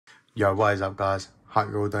Yo, what is up guys? Hope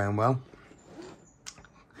you're all doing well.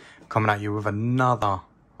 Coming at you with another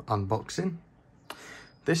unboxing.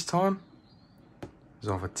 This time is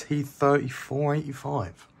of a T-34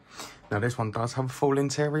 85. Now this one does have a full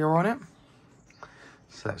interior on it.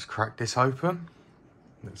 So let's crack this open.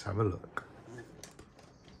 Let's have a look.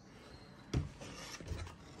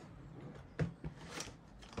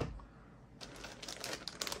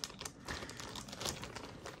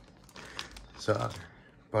 So,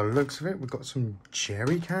 by the looks of it, we've got some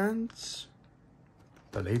jerry cans.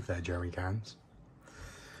 I believe they're jerry cans.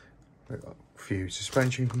 We've got a few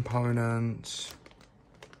suspension components,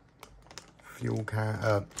 fuel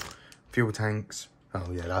tanks.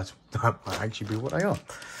 Oh yeah, that might actually be what they are.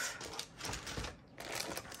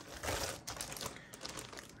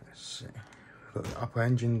 Let's see. We've got the upper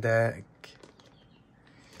engine deck.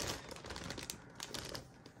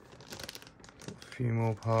 Few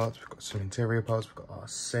more parts. We've got some interior parts. We've got our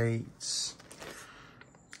seats.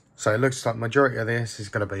 So it looks like majority of this is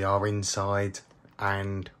going to be our inside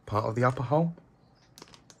and part of the upper hull,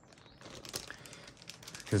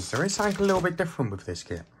 because there is something a little bit different with this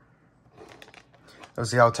kit.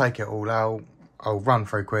 Obviously I'll take it all out, I'll run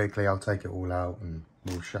through quickly, I'll take it all out and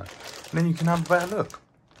we'll show, and then you can have a better look.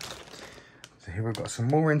 So here we've got some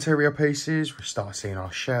more interior pieces. We start seeing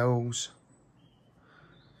our shells.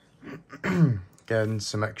 Again,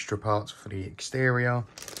 some extra parts for the exterior.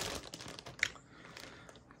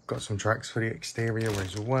 Got some tracks for the exterior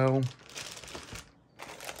as well.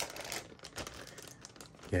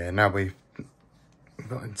 Yeah, now we've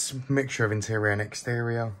got a mixture of interior and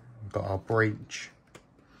exterior. We've got our breech,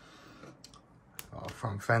 our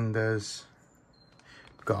front fenders,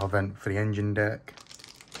 we've got our vent for the engine deck.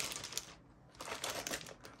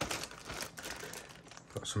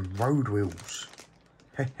 Got some road wheels.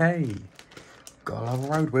 Hey. Gotta love a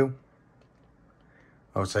road wheel.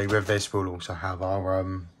 Obviously with this we'll also have our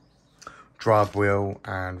drive wheel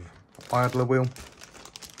and idler wheel.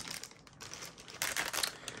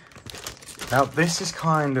 Now this is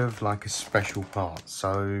kind of like a special part.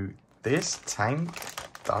 So this tank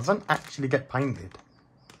doesn't actually get painted.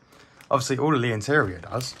 Obviously all of the interior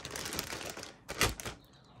does,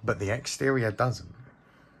 but the exterior doesn't.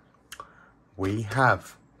 We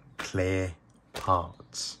have clear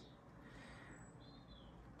parts.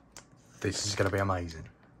 This is going to be amazing.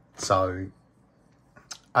 So,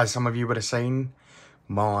 as some of you would have seen,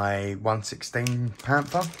 my 116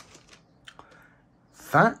 Panther,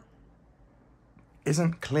 that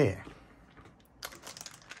isn't clear.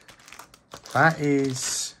 That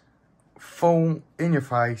is full in your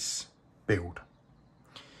face build.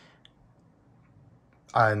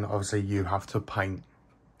 And obviously you have to paint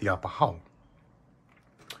the upper hull.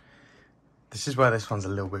 This is where this one's a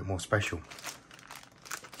little bit more special,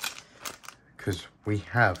 because we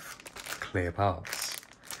have clear parts.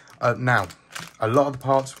 Now, a lot of the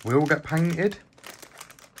parts will get painted.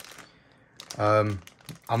 I'm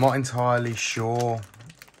not entirely sure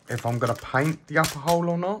if I'm going to paint the upper hull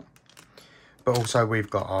or not. But also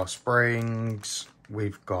we've got our springs,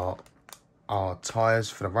 we've got our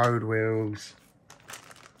tyres for the road wheels.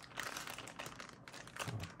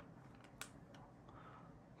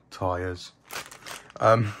 Tyres.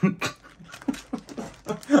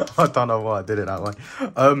 I don't know why I did it that way.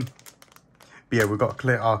 But yeah, we've got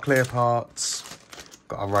our clear parts,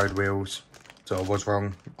 got our road wheels. So I was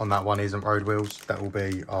wrong on that one, isn't road wheels. That will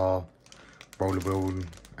be our roller wheel and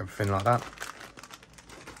everything like that.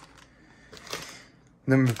 And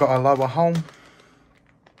then we've got our lower hull,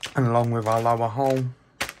 and along with our lower hull,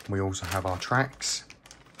 we also have our tracks.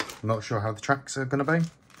 I'm not sure how the tracks are going to be.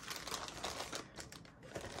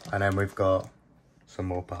 And then we've got some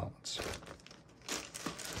more parts.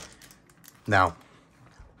 Now,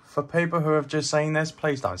 for people who have just seen this,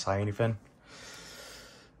 please don't say anything.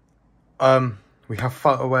 We have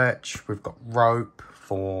photo etch, we've got rope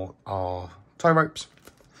for our tow ropes,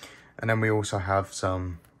 and then we also have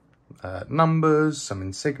some numbers, some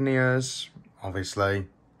insignias, obviously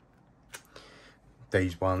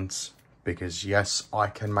these ones, because yes, I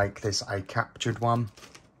can make this a captured one.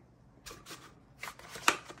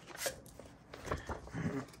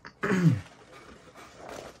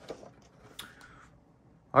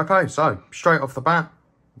 Okay, so straight off the bat,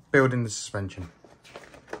 building the suspension.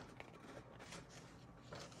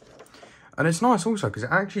 And it's nice also because it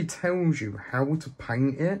actually tells you how to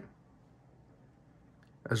paint it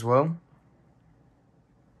as well.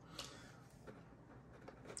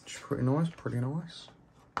 It's pretty nice, pretty nice.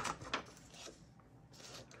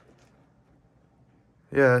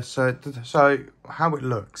 Yeah, so how it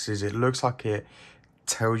looks is it looks like it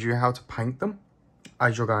tells you how to paint them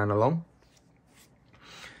as you're going along.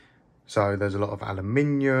 So there's a lot of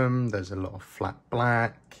aluminium, there's a lot of flat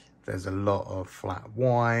black, there's a lot of flat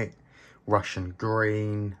white, Russian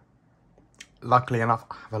green. Luckily enough,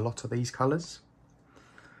 I have a lot of these colours.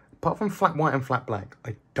 Apart from flat white and flat black,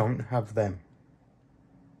 I don't have them.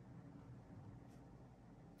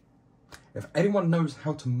 If anyone knows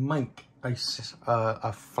how to make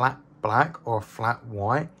a flat black or a flat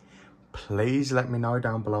white, please let me know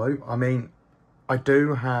down below. I mean, I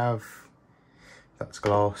do have, that's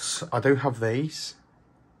glass, I do have these.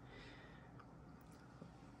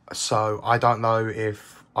 So I don't know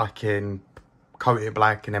if I can coat it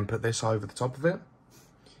black and then put this over the top of it.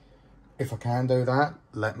 If I can do that,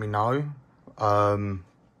 let me know. And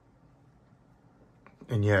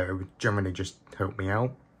yeah, it would generally just help me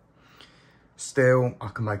out. Still, I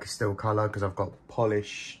can make a steel colour because I've got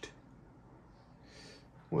polished,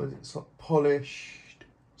 what is it, it's like polished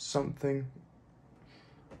something.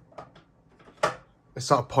 It's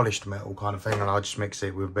like a polished metal kind of thing, and I just mix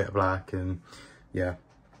it with a bit of black, and yeah.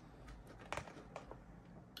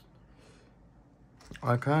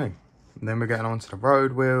 Okay, and then we're getting on to the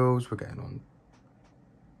road wheels, we're getting on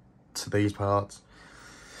to these parts.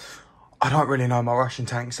 I don't really know my Russian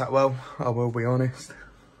tanks that well, I will be honest.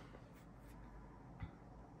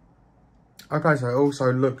 Okay, so it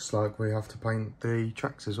also looks like we have to paint the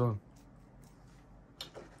tracks as well.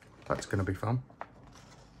 That's going to be fun.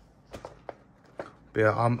 But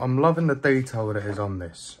yeah, I'm loving the detail that is on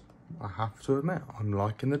this. I have to admit, I'm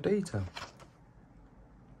liking the detail.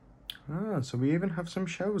 Ah, so we even have some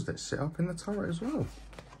shells that sit up in the turret as well.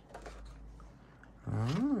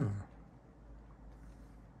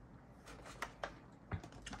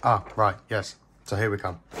 Ah, right, yes. So here we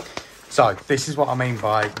come. So this is what I mean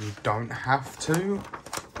by you don't have to,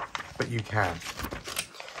 but you can.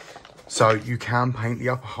 So you can paint the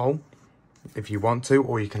upper hull if you want to,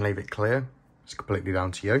 or you can leave it clear. It's completely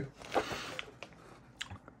down to you.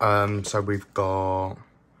 So we've got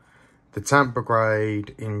the Tank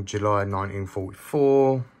Brigade in July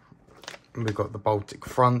 1944. We've got the Baltic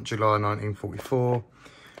Front, July 1944.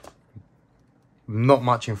 Not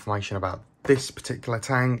much information about this particular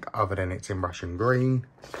tank other than it's in Russian green.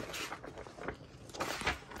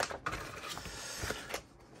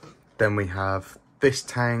 Then we have this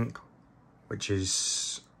tank, which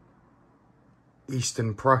is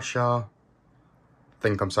Eastern Prussia. I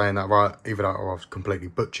think I'm saying that right, even though I've completely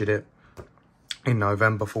butchered it. In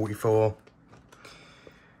November 44.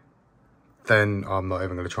 Then I'm not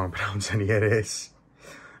even going to try and pronounce any of this.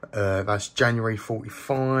 That's January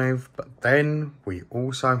 45. But then we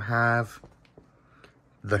also have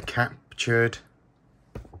the captured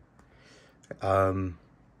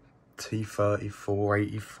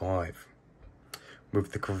T-34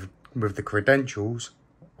 with the credentials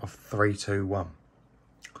of 321.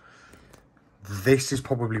 This is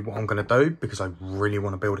probably what I'm going to do because I really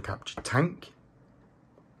want to build a captured tank.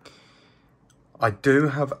 I do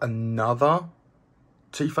have another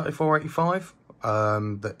T-34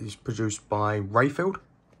 that is produced by Rayfield.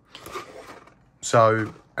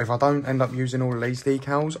 So if I don't end up using all of these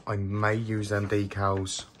decals, I may use them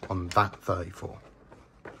decals on that 34.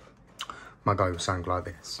 My guy will sound like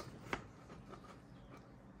this.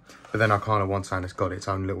 But then I kind of want something that's got its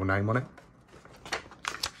own little name on it.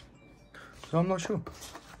 So I'm not sure.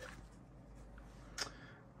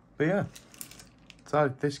 But yeah.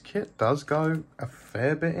 So this kit does go a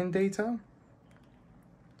fair bit in detail.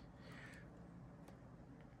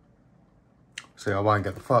 See, I won't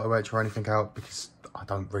get the photo etch or anything out because I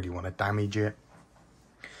don't really want to damage it.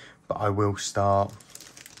 But I will start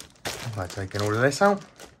by taking all of this out.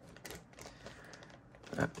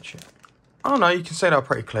 Oh no, you can see that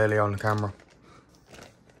pretty clearly on the camera.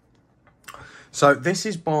 So this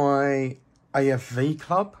is by AFV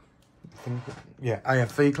Club. Yeah,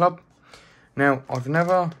 AFV Club. Now, I've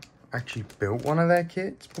never actually built one of their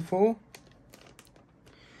kits before.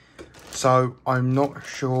 So I'm not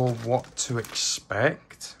sure what to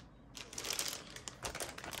expect.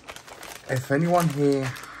 If anyone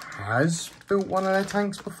here has built one of their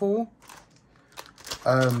tanks before,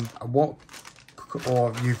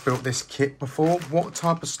 or you've built this kit before, what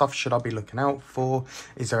type of stuff should I be looking out for?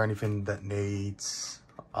 Is there anything that needs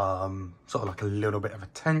sort of like a little bit of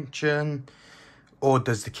attention, or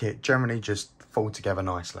does the kit generally just fall together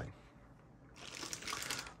nicely?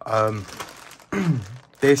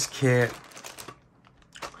 This kit,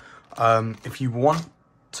 if you want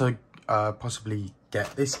to possibly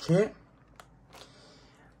get this kit,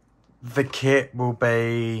 the kit will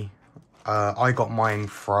be, I got mine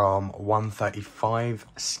from 135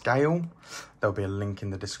 scale. There'll be a link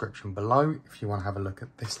in the description below if you want to have a look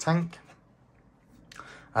at this tank.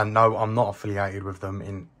 And no, I'm not affiliated with them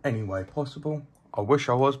in any way possible. I wish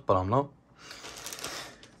I was, but I'm not.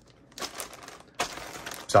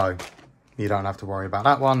 So you don't have to worry about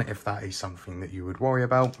that one if that is something that you would worry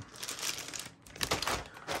about.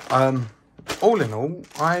 All in all,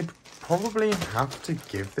 I'd probably have to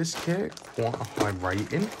give this kit quite a high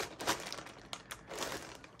rating.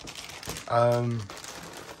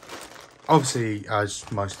 Obviously, as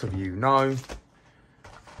most of you know,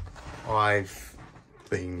 I've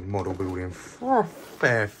been model building for a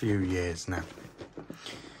fair few years now.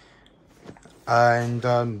 And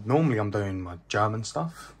normally I'm doing my German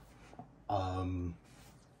stuff. Sort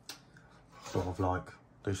of like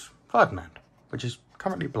this Ferdinand, which is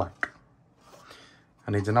currently black.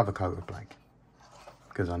 I need another coat of black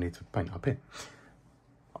because I need to paint up here.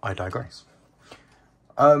 I digress.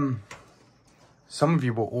 Some of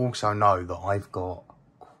you will also know that I've got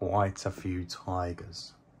quite a few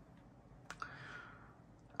tigers.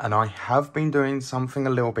 And I have been doing something a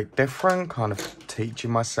little bit different, kind of teaching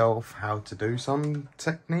myself how to do some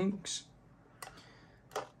techniques.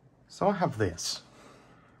 So I have this.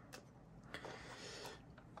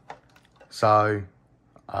 So,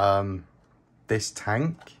 this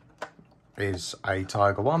tank is a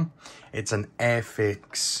Tiger 1. It's an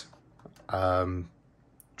Airfix,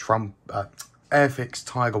 Airfix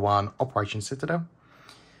Tiger 1 Operation Citadel.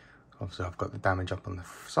 Obviously, I've got the damage up on the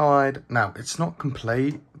side. Now, it's not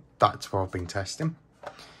complete. That's what I've been testing.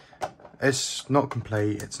 It's not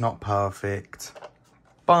complete. It's not perfect.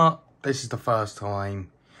 But this is the first time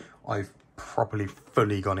I've properly,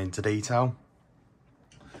 fully gone into detail.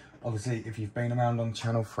 Obviously, if you've been around on the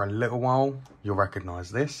channel for a little while, you'll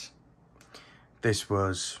recognise this. This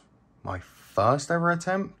was my first ever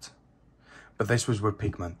attempt, but this was with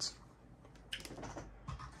pigments.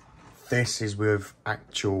 This is with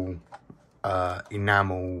actual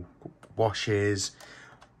enamel washes,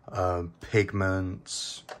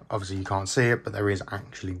 pigments. Obviously, you can't see it, but there is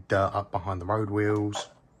actually dirt up behind the road wheels.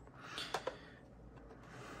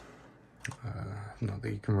 Not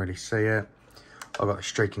that you can really see it. I've got a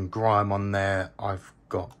streaking grime on there. I've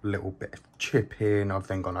got a little bit of chipping. I've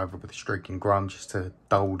then gone over with the streaking grime just to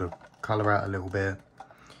dull the colour out a little bit.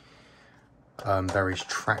 There is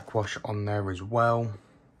track wash on there as well.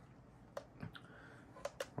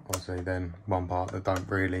 Obviously then one part that don't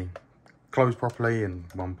really close properly and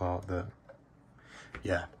one part that,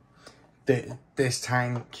 yeah. This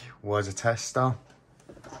tank was a tester.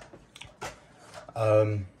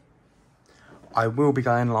 I will be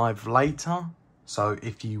going live later. So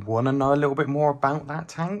if you want to know a little bit more about that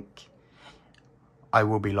tank, I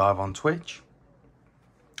will be live on Twitch.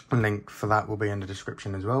 A link for that will be in the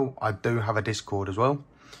description as well. I do have a Discord as well,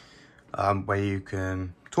 where you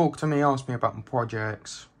can talk to me, ask me about my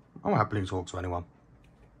projects. I'll happily talk to anyone.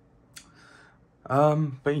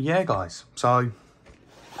 But yeah, guys, so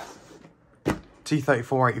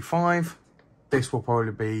T-34-85, this will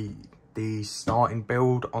probably be the starting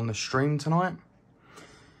build on the stream tonight.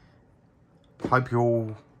 Hope you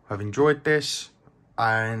all have enjoyed this,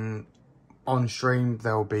 and on stream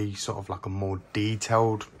there'll be sort of like a more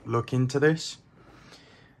detailed look into this.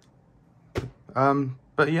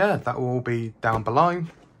 But yeah, that will all be down below.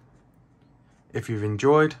 If you've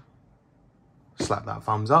enjoyed, slap that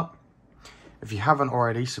thumbs up. If you haven't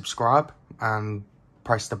already, subscribe and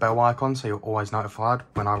press the bell icon so you're always notified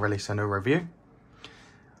when I release a new review.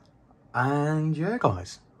 And yeah,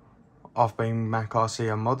 guys, I've been Mac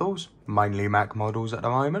RCM Models, mainly Mac models at the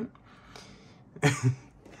moment.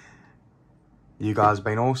 You guys have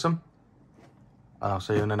been awesome, and I'll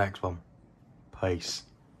see you in the next one. Peace.